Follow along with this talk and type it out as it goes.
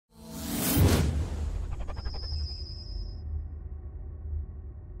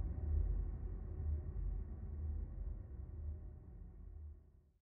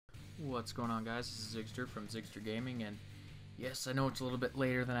What's going on, guys? This is Zigster from ZigsterGaming, and yes, I know it's a little bit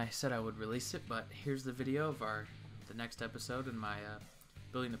later than I said I would release it, but here's the video of the next episode in my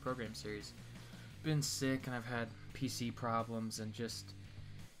Building the Program series. Been sick, and I've had PC problems, and just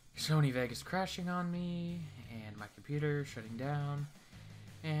Sony Vegas crashing on me, and my computer shutting down,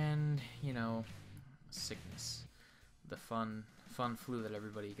 and, you know, sickness. The fun flu that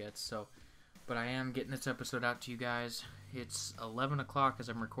everybody gets, so... But I am getting this episode out to you guys. It's 11 o'clock as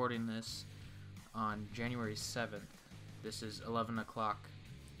I'm recording this on January 7th. This is 11 o'clock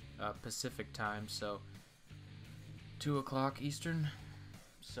Pacific time, so 2 o'clock Eastern.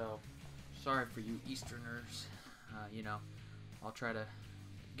 So, sorry for you Easterners. You know, I'll try to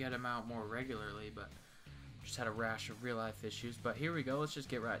get them out more regularly, but just had a rash of real life issues. But here we go. Let's just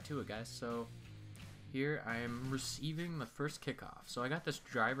get right to it, guys. So, here I am receiving the first kickoff. So I got this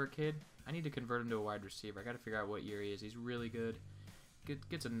driver kid. I need to convert him to a wide receiver. I got to figure out what year he is. He's really good.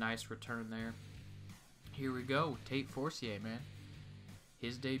 Gets a nice return there. Here we go. Tate Forcier, man.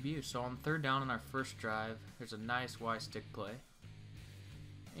 His debut. So on third down on our first drive, there's a nice Y stick play.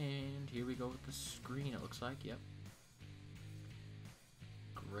 And here we go with the screen, it looks like. Yep.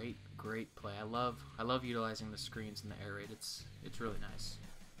 Great play. I love utilizing the screens in the air raid. It's really nice.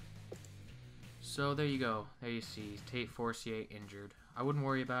 So there you go. There you see Tate Forcier injured. I wouldn't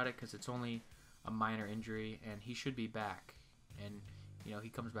worry about it because it's only a minor injury, and he should be back. And, you know, he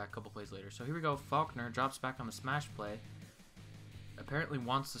comes back a couple plays later. So here we go. Faulkner drops back on the smash play. Apparently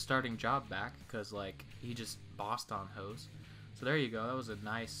wants the starting job back because, like, he just bossed on Hose. So there you go. That was a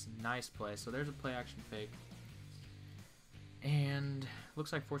nice play. So there's a play action fake. And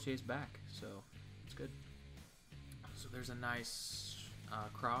looks like Forcier's back, so it's good. So there's a nice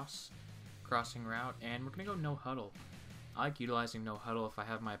crossing route, and we're going to go no huddle. I like utilizing no huddle if I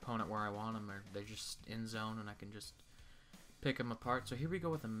have my opponent where I want them, or they're just in zone and I can just pick them apart. So here we go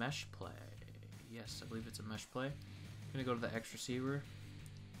with a mesh play. Yes, I believe it's a mesh play. I'm going to go to the X receiver.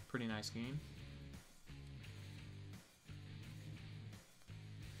 Pretty nice game.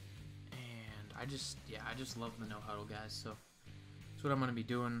 And I just love the no huddle, guys. So it's what I'm going to be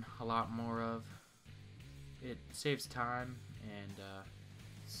doing a lot more of. It saves time, and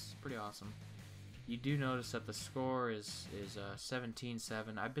it's pretty awesome. You do notice that the score is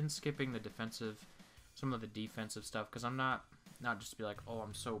 17-7. I've been skipping some of the defensive stuff because I'm not just to be like, oh,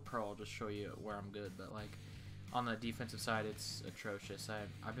 I'm so pro, I'll just show you where I'm good. But like on the defensive side, it's atrocious.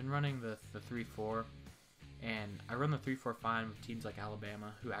 I've been running the 3-4, and I run the 3-4 fine with teams like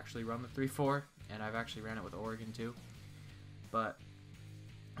Alabama who actually run the 3-4, and I've actually ran it with Oregon too. But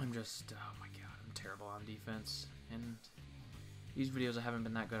I'm just, oh my god, I'm terrible on defense. And these videos I haven't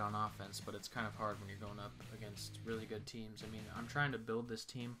been that good on offense, but it's kind of hard when you're going up against really good teams. I mean, I'm trying to build this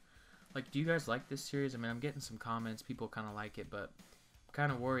team. Like, do you guys like this series? I mean, I'm getting some comments. People kind of like it, but I'm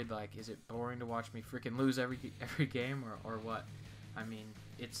kind of worried, like, is it boring to watch me freaking lose every game or what? I mean,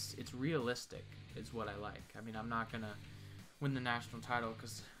 it's realistic is what I like. I mean, I'm not going to win the national title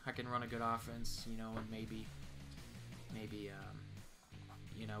because I can run a good offense, you know, and maybe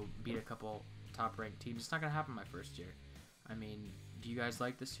you know, beat a couple top-ranked teams. It's not going to happen my first year. I mean, do you guys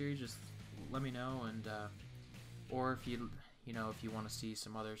like this series? Just let me know, and or if you want to see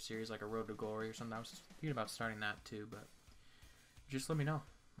some other series like a Road to Glory or something. I was thinking about starting that too, but just let me know.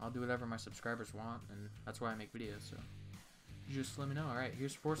 I'll do whatever my subscribers want, and that's why I make videos. So just let me know. All right,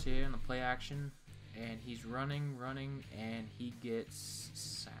 here's Forcier in the play action, and he's running, and he gets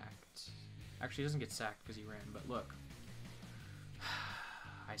sacked. Actually, he doesn't get sacked because he ran, but look.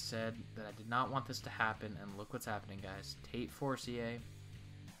 I said that I did not want this to happen, and look what's happening, guys. Tate Forcier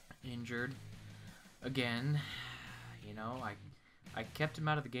injured again. You know, I kept him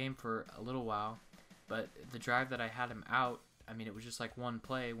out of the game for a little while, but the drive that I had him out, I mean, it was just like one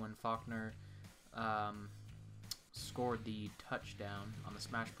play when Faulkner scored the touchdown on the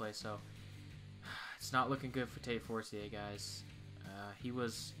smash play, so it's not looking good for Tate Forcier, guys. He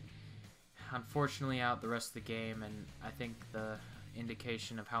was unfortunately out the rest of the game, and I think the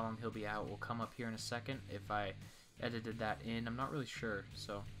indication of how long he'll be out will come up here in a second if I edited that in. I'm not really sure,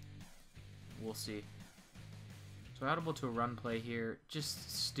 so we'll see. So audible to a run play here,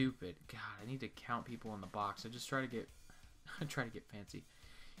 just stupid. God, I need to count people in the box. I just try to get fancy.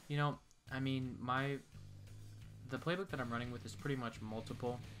 You know, I mean, the playbook that I'm running with is pretty much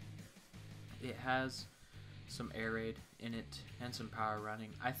multiple. It has some air raid in it and some power running.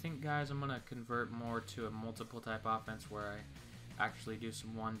 I think, guys, I'm gonna convert more to a multiple type offense where I actually do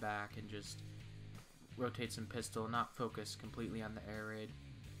some one back and just rotate some pistol, not focus completely on the air raid.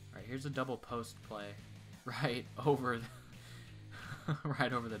 Alright, here's a double post play right over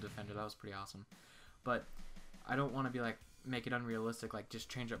the defender. That was pretty awesome. But I don't want to be like make it unrealistic, like just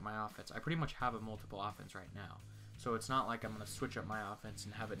change up my offense. I pretty much have a multiple offense right now. So it's not like I'm going to switch up my offense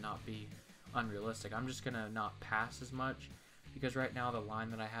and have it not be unrealistic. I'm just going to not pass as much because right now the line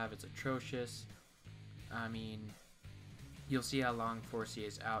that I have is atrocious. I mean, you'll see how long Forcier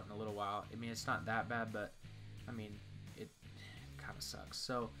is out in a little while. I mean, it's not that bad, but I mean, it kind of sucks.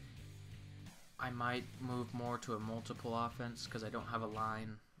 So I might move more to a multiple offense because I don't have a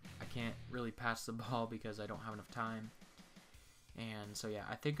line. I can't really pass the ball because I don't have enough time. And so yeah,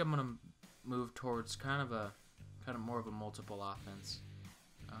 I think I'm gonna move towards kind of more of a multiple offense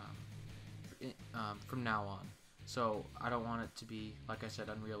from now on. So I don't want it to be, like I said,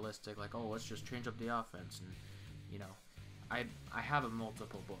 unrealistic. Like, oh, let's just change up the offense, and you know, I have a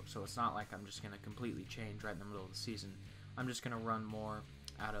multiple book, so it's not like I'm just gonna completely change right in the middle of the season. I'm just gonna run more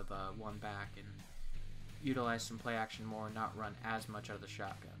out of one back and utilize some play action more, and not run as much out of the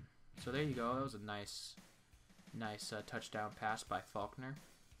shotgun. So there you go. That was a nice touchdown pass by Faulkner.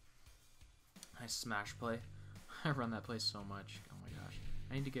 Nice smash play. I run that play so much. Oh my gosh.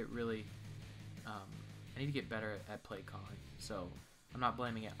 I need to get really, I need to get better at play calling. So I'm not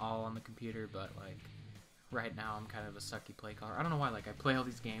blaming it all on the computer, but like right now I'm kind of a sucky play caller. I don't know why. Like I play all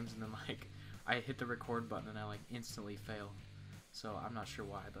these games and then like I hit the record button and I like instantly fail. So I'm not sure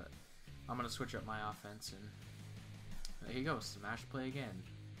why, but I'm gonna switch up my offense, and there you go. Smash play again.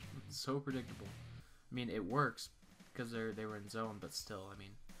 It's so predictable. I mean, it works because they were in zone, but still, I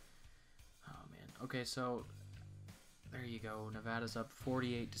mean, oh man. Okay, so there you go. Nevada's up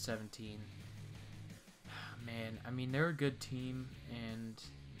 48-17. Man, I mean, they're a good team, and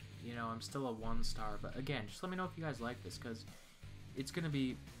you know, I'm still a 1-star. But again, just let me know if you guys like this, because it's gonna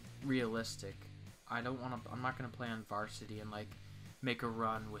be realistic. I'm not gonna play on varsity and like make a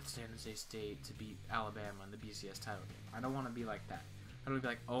run with San Jose State to beat Alabama in the BCS title game. I don't want to be like that. I don't want to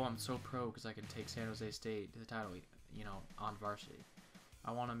be like, oh, I'm so pro because I can take San Jose State to the title, you know, on varsity.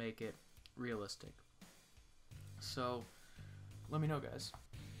 I want to make it realistic. So, let me know, guys.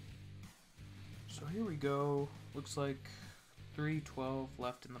 So here we go. Looks like 3:12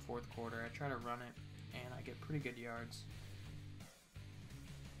 left in the fourth quarter. I try to run it, and I get pretty good yards.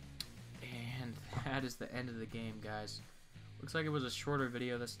 And that is the end of the game, guys. Looks like it was a shorter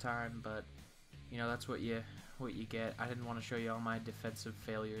video this time, but you know, that's what you get. I didn't want to show you all my defensive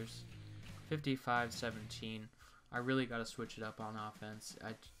failures. 55-17. I really got to switch it up on offense.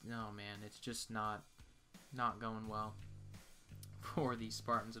 No man, it's just not going well for the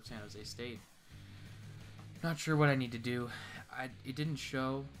Spartans of San Jose State. Not sure what I need to do. It didn't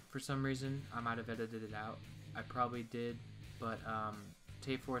show for some reason. I might have edited it out. I probably did, but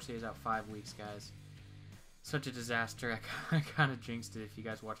Tate Forcier is out 5 weeks, guys. Such a disaster. I kind of jinxed it. If you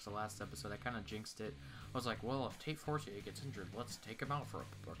guys watched the last episode, I kind of jinxed it. I was like, well, if Tate Forcier gets injured, let's take him out for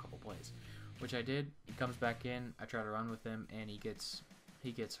a couple plays, which I did. He comes back in. I try to run with him, and he gets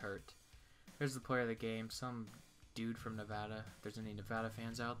hurt. There's the player of the game, some dude from Nevada. If there's any Nevada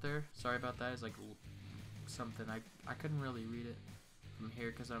fans out there, sorry about that. It's like something I couldn't really read it from here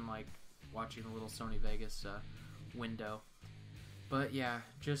because I'm like watching a little Sony Vegas window. But yeah,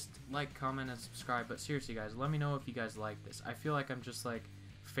 just like, comment, and subscribe. But seriously, guys, let me know if you guys like this. I feel like I'm just like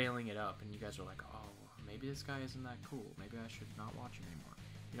failing it up, and you guys are like, oh, maybe this guy isn't that cool. Maybe I should not watch him anymore.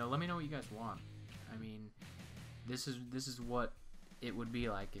 You know, let me know what you guys want. I mean, this is what it would be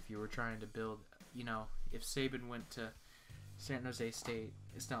like if you were trying to build. You know, if Saban went to San Jose State,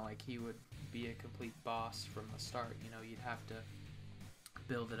 it's not like he would be a complete boss from the start. You know, you'd have to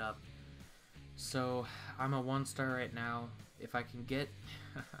build it up. So I'm a 1-star right now. If I can get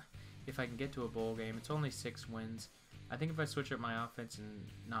to a bowl game, it's only 6 wins. I think if I switch up my offense and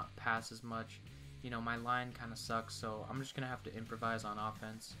not pass as much, you know, my line kind of sucks. So I'm just gonna have to improvise on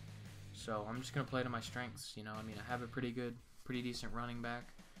offense. So I'm just gonna play to my strengths. You know, I mean, I have a pretty decent running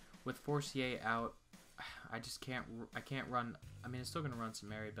back. With Forcier out, I can't run. I mean, I'm still gonna run some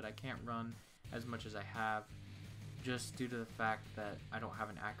Mary, but I can't run as much as I have, just due to the fact that I don't have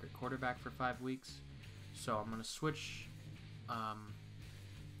an accurate quarterback for 5 weeks. So I'm gonna switch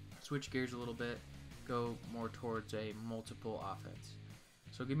gears a little bit, go more towards a multiple offense.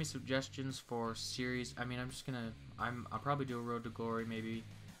 So give me suggestions for series. I mean, I'll probably do a Road to Glory, maybe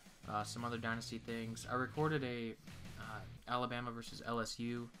some other dynasty things. I recorded a Alabama versus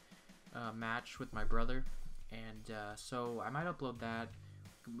LSU match with my brother, and so I might upload that.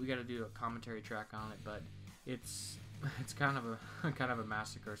 We got to do a commentary track on it, but it's kind of a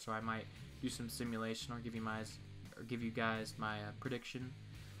massacre. So I might do some simulation, or give you guys my prediction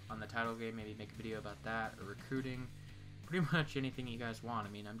on the title game. Maybe make a video about that, or recruiting. Pretty much anything you guys want. I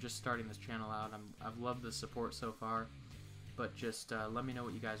mean, I'm just starting this channel out. I've loved the support so far, but just let me know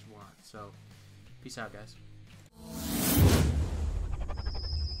what you guys want. So peace out, guys.